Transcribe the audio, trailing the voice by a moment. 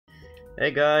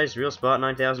Hey guys, Real Spartan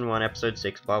 9001, episode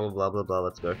 6, blah blah blah blah blah,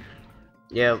 let's go.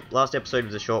 Yeah, last episode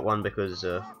was a short one because,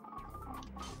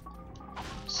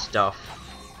 stuff.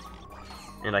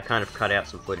 And I kind of cut out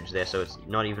some footage there, so it's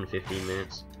not even 15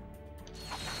 minutes.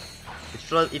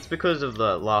 It's because of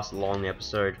the last long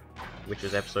episode, which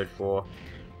was episode 4,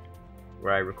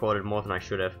 where I recorded more than I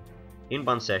should have, in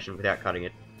one session without cutting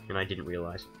it, and I didn't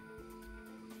realize.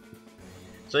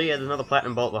 So yeah, there's another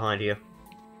platinum bolt behind here.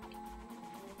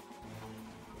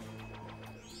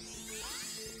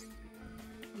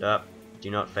 Do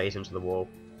not phase into the wall.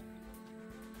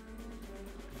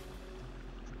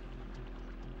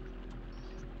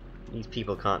 These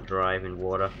people can't drive in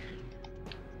water.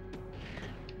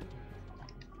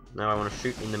 Now I want to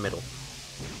shoot in the middle.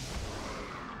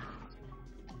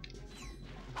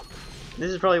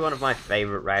 This is probably one of my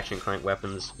favorite Ratchet and Clank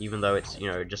weapons, even though it's,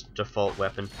 you know, just default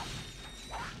weapon.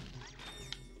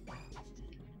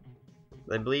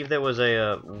 I believe there was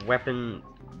a weapon,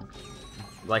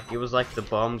 like, it was like the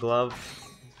bomb glove,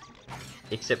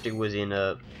 except it was in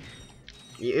a...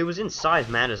 It was in Size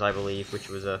Matters, I believe, which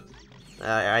was a...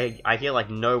 I hear, like,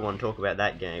 no one talk about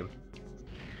that game.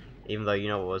 Even though, you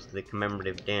know, it was the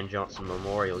commemorative Dan Johnson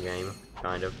Memorial game,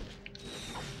 kind of.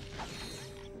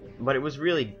 But it was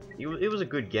really... It was a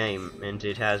good game, and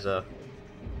it has a...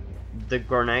 The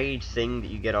grenade thing that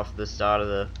you get off the start of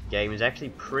the game is actually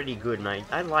pretty good, and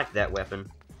I like that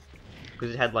weapon.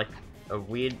 Because it had, like, a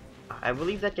weird... I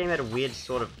believe that game had a weird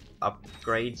sort of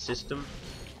upgrade system.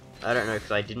 I don't know,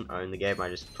 because I didn't own the game, I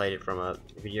just played it from a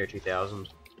Video 2000.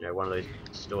 You know, one of those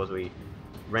stores where you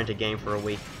rent a game for a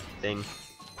week thing.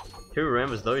 Who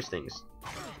remembers those things?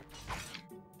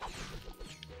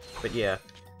 But yeah,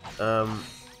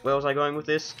 where was I going with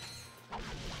this?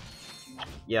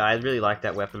 Yeah, I really like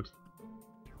that weapon.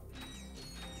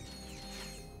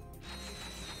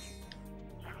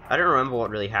 I don't remember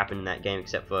what really happened in that game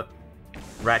except for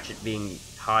Ratchet being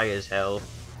high as hell,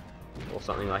 or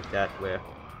something like that, where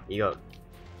he got...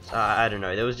 I don't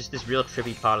know, there was just this real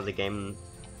trippy part of the game,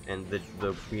 and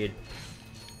the weird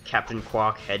Captain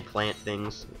Quark head plant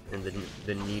things, and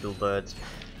the needle birds.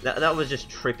 That was just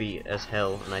trippy as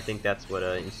hell, and I think that's what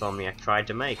Insomniac tried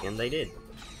to make, and they did.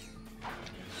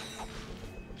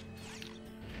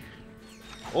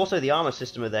 Also, the armor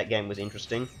system of that game was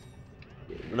interesting.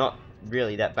 Not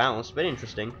really that balanced, but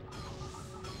interesting.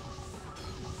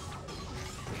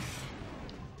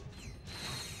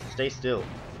 Stay still.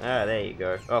 Ah, there you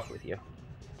go. Off with you.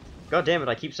 God damn it,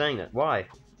 I keep saying that. Why?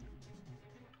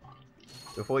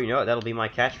 Before you know it, that'll be my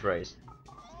catchphrase.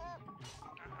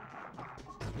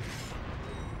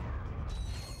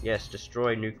 Yes,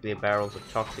 destroy nuclear barrels of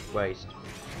toxic waste.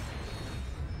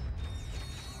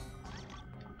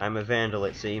 I'm a vandal,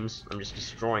 it seems. I'm just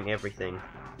destroying everything.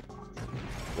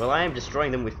 Well, I am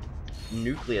destroying them with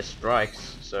nuclear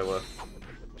strikes, so,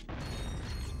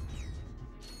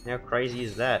 how crazy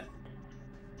is that?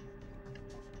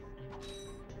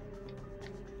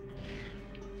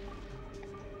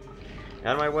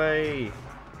 Out of my way!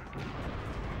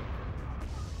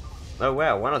 Oh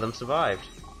wow, one of them survived.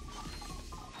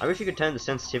 I wish you could turn the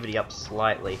sensitivity up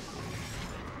slightly.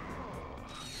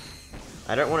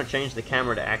 I don't want to change the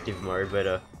camera to active mode,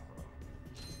 but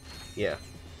yeah.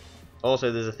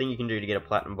 Also, there's a thing you can do to get a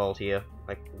platinum bolt here.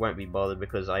 I won't be bothered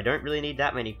because I don't really need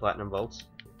that many platinum bolts.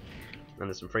 And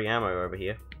there's some free ammo over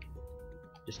here.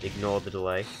 Just ignore the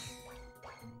delay.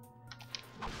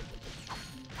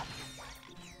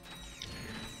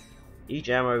 Each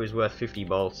ammo is worth 50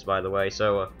 bolts, by the way,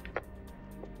 so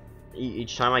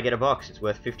each time I get a box, it's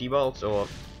worth 50 bolts, or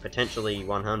potentially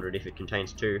 100 if it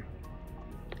contains 2.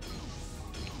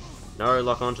 No,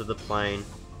 lock onto the plane.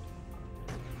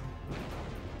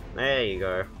 There you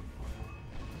go.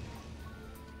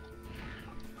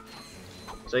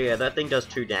 So yeah, that thing does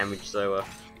 2 damage, so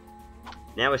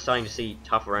now we're starting to see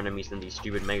tougher enemies than these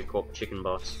stupid Megacorp chicken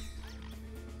bots.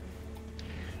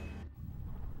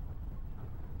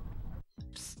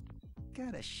 Psst.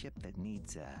 Got a ship that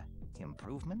needs,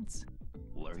 improvements?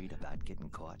 Worried about getting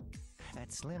caught?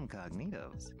 At Slim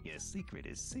Cognitos, your secret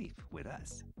is safe with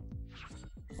us.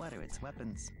 Whether it's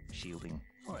weapons, shielding,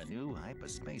 or a new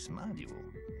hyperspace module,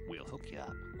 we'll hook you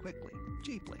up quickly,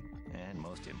 cheaply, and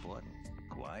most important,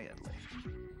 quietly.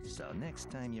 So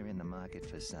next time you're in the market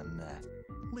for some,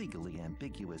 legally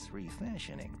ambiguous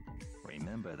refashioning,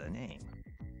 remember the name.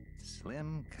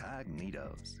 Slim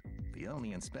Cognitos. The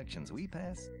only inspections we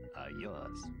pass are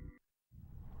yours.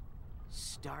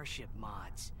 Starship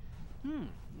mods.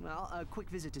 Well, a quick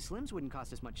visit to Slim's wouldn't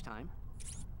cost us much time.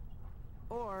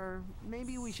 Or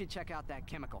maybe we should check out that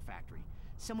chemical factory.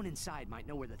 Someone inside might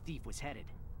know where the thief was headed.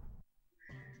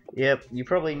 Yep, you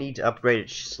probably need to upgrade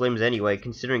Slims anyway,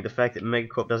 considering the fact that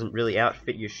Megacorp doesn't really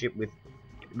outfit your ship with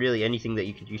really anything that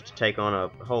you could use to take on a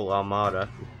whole armada.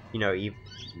 You know,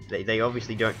 they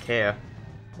obviously don't care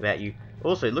about you.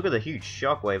 Also, look at the huge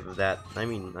shockwave of that. I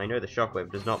mean, I know the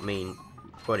shockwave does not mean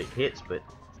what it hits, but,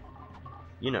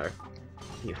 you know,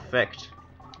 the effect,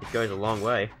 it goes a long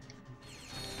way.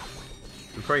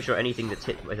 I'm pretty sure anything that's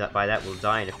hit by that will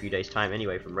die in a few days' time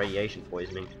anyway from radiation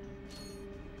poisoning.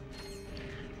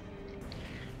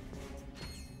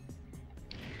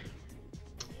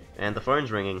 And the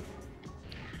phone's ringing.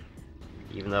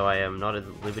 Even though I am not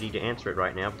at liberty to answer it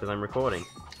right now because I'm recording.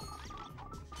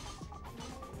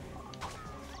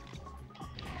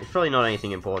 It's probably not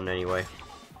anything important anyway.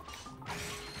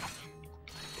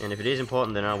 And if it is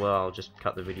important, then I'll just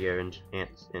cut the video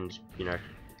and you know,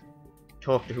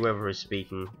 talk to whoever is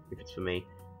speaking if it's for me.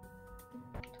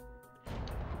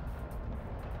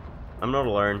 I'm not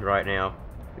alone right now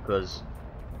because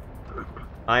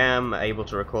I am able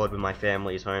to record with my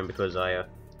family's home because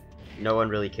no one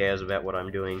really cares about what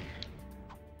I'm doing,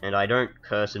 and I don't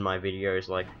curse in my videos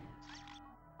like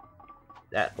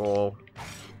at all,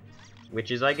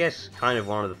 which is, I guess, kind of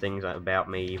one of the things about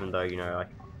me, even though, you know,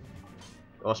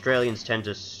 Australians tend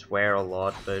to swear a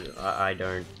lot, but I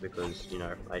don't, because, you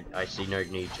know, I see no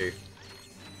need to.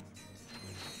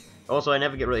 Also, I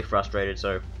never get really frustrated,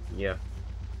 so, yeah.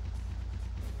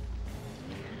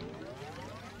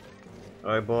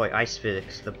 Oh boy, ice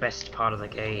physics, the best part of the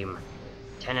game.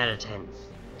 10 out of 10.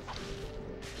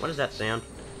 What does that sound?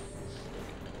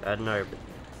 I don't know, but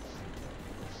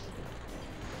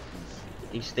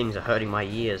these things are hurting my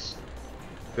ears.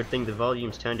 Good thing the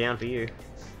volume's turned down for you.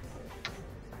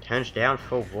 Turned down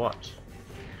for what?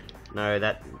 No,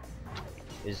 that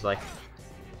is like...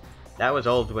 That was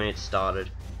old when it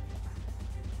started.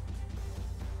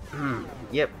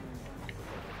 Yep.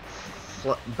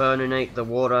 Burninate the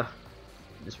water.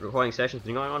 This recording session's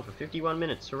been going on for 51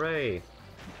 minutes, hooray!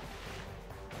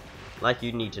 Like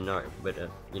you'd need to know, but,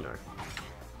 you know.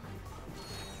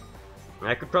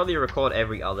 I could probably record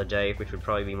every other day, which would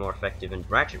probably be more effective. And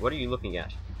Ratchet, what are you looking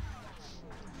at?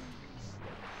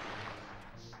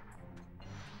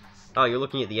 Oh, you're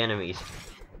looking at the enemies.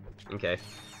 Okay.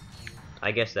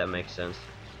 I guess that makes sense.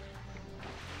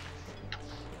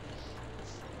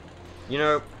 You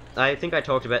know, I think I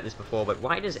talked about this before, but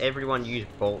why does everyone use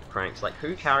bolt cranks? Like,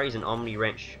 who carries an Omni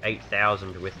Wrench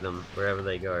 8000 with them wherever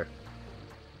they go?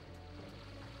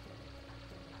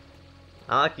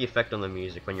 I like the effect on the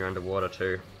music when you're underwater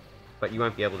too, but you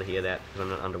won't be able to hear that because I'm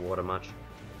not underwater much.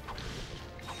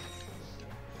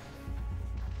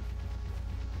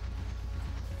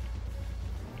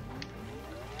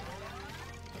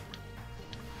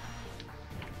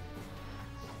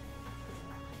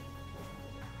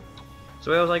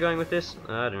 So where was I going with this?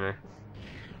 I don't know.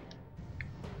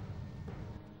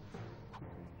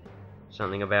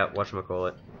 Something about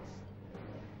whatchamacallit.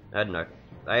 I don't know.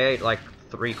 I ate like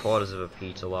 3/4 of a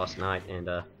pizza last night, and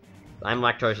I'm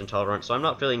lactose intolerant, so I'm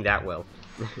not feeling that well.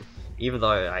 Even though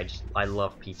I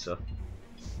love pizza.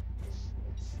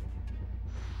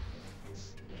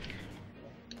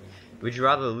 Would you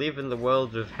rather live in the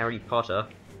world of Harry Potter,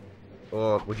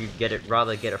 or would you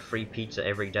rather get a free pizza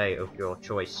every day of your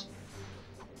choice?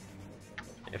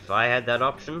 If I had that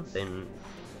option, then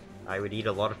I would eat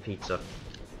a lot of pizza.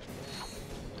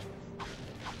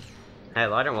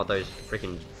 Hell, I don't want those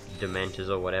freaking dementors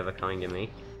or whatever coming to me.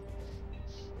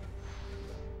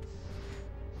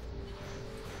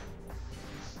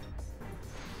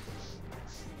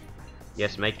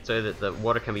 Yes, make it so that the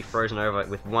water can be frozen over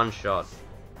with one shot.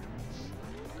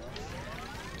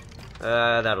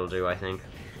 That'll do, I think.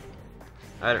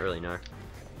 I don't really know.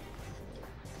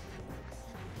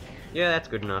 Yeah, that's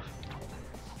good enough.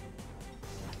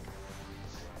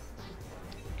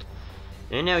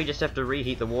 And now we just have to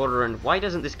reheat the water, and why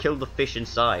doesn't this kill the fish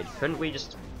inside? Couldn't we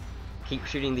just keep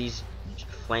shooting these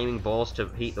flaming balls to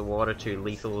heat the water to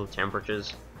lethal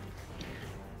temperatures?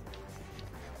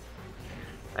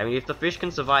 I mean, if the fish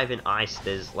can survive in ice,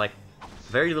 there's like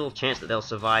very little chance that they'll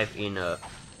survive in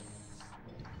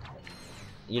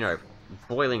you know,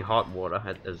 boiling hot water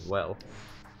as well.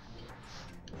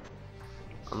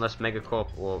 Unless Megacorp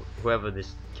or whoever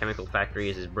this chemical factory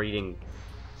is breeding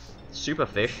super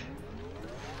fish.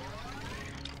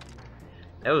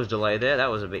 There was delay there, that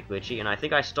was a bit glitchy, and I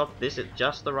think I stopped this at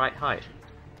just the right height.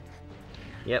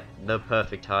 Yep, the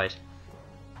perfect height.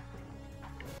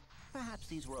 Perhaps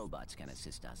these robots can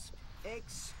assist us.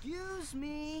 Excuse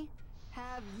me?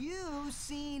 Have you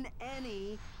seen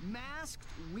any masked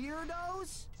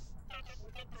weirdos?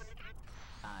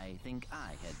 I think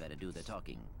I had better do the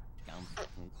talking.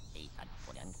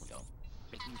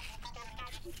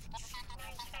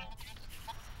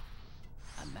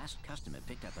 A masked customer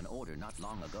picked up an order not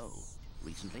long ago.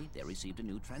 Recently, they received a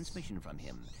new transmission from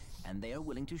him, and they are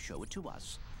willing to show it to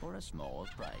us for a small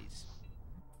price.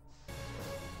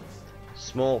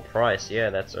 Small price, yeah,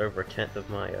 that's over 1/10 of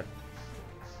my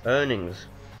earnings.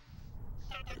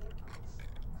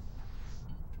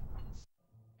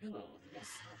 Hello, yes.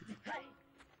 Hey!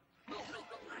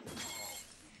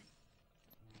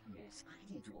 Yes,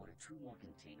 I need to order 2 more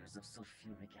containers of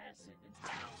sulfuric acid.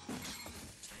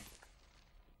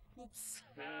 Oops.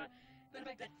 Better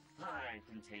make that 5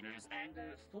 containers and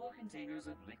 4 containers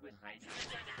of liquid hydrogen.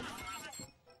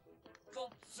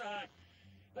 Oops.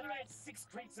 Better add 6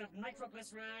 crates of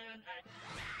nitroglycerin and...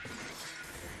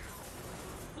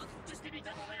 Look, just give me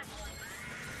double that.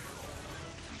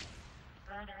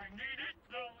 And I need it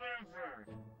delivered.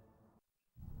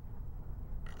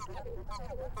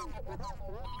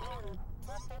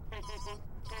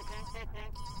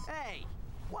 Hey!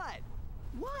 What?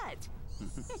 What?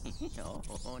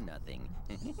 Oh, nothing.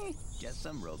 Just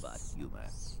some robot humor.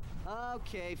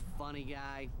 Okay, funny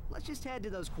guy. Let's just head to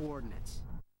those coordinates.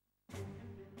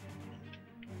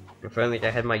 If only I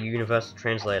had my universal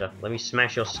translator. Let me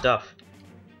smash your stuff.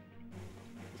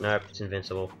 Nope, it's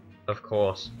invincible. Of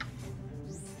course.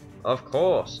 Of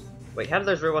course! Wait, how did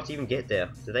those robots even get there?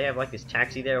 Do they have like this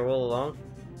taxi there all along?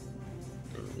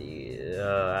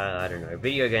 I don't know.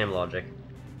 Video game logic.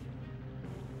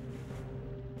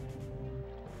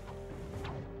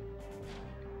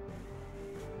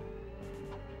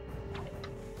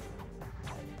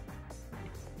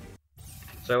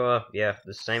 So, yeah,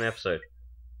 the same episode,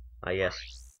 I guess.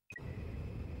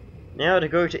 Now to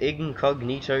go to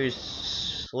Incognito's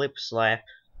Slip Slap.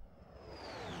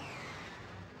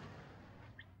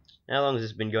 How long has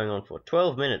this been going on for?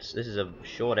 12 minutes. This is a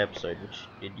short episode,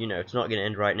 which, you know, it's not going to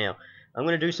end right now. I'm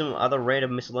going to do some other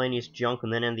random miscellaneous junk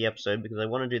and then end the episode, because I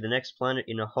want to do the next planet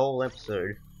in a whole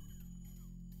episode.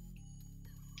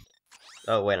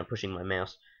 Oh, wait, I'm pushing my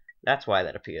mouse. That's why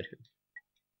that appeared.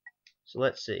 So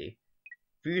let's see.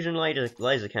 Fusion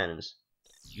laser cannons.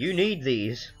 You need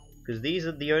these, because these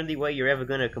are the only way you're ever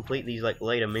going to complete these, like,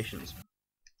 later missions.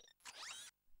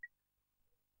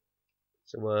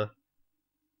 So,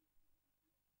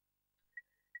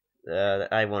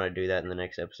 I want to do that in the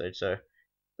next episode, so...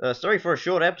 sorry for a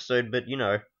short episode, but, you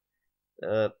know,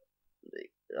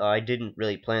 I didn't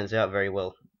really plan this out very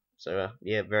well. So,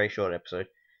 yeah, very short episode.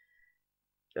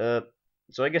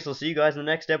 So I guess I'll see you guys in the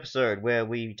next episode, where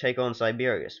we take on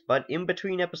Siberius. But in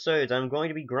between episodes, I'm going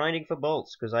to be grinding for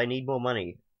bolts, because I need more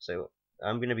money. So,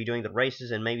 I'm going to be doing the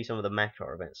races and maybe some of the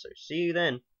Mactar events. So, see you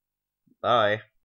then. Bye.